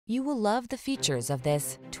You will love the features of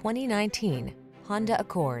this 2019 Honda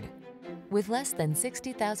Accord. With less than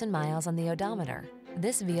 60,000 miles on the odometer,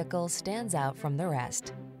 this vehicle stands out from the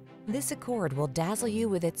rest. This Accord will dazzle you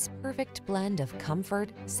with its perfect blend of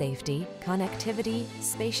comfort, safety, connectivity,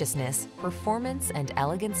 spaciousness, performance, and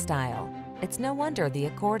elegant style. It's no wonder the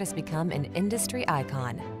Accord has become an industry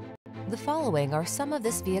icon. The following are some of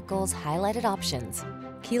this vehicle's highlighted options: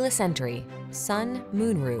 keyless entry, sun,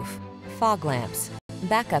 moonroof, fog lamps,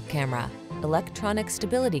 backup camera, electronic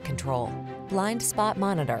stability control, blind spot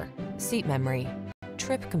monitor, seat memory,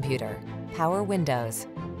 trip computer, power windows,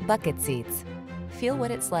 bucket seats. Feel what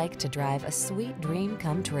it's like to drive a sweet dream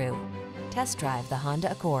come true. Test drive the Honda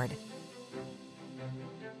Accord.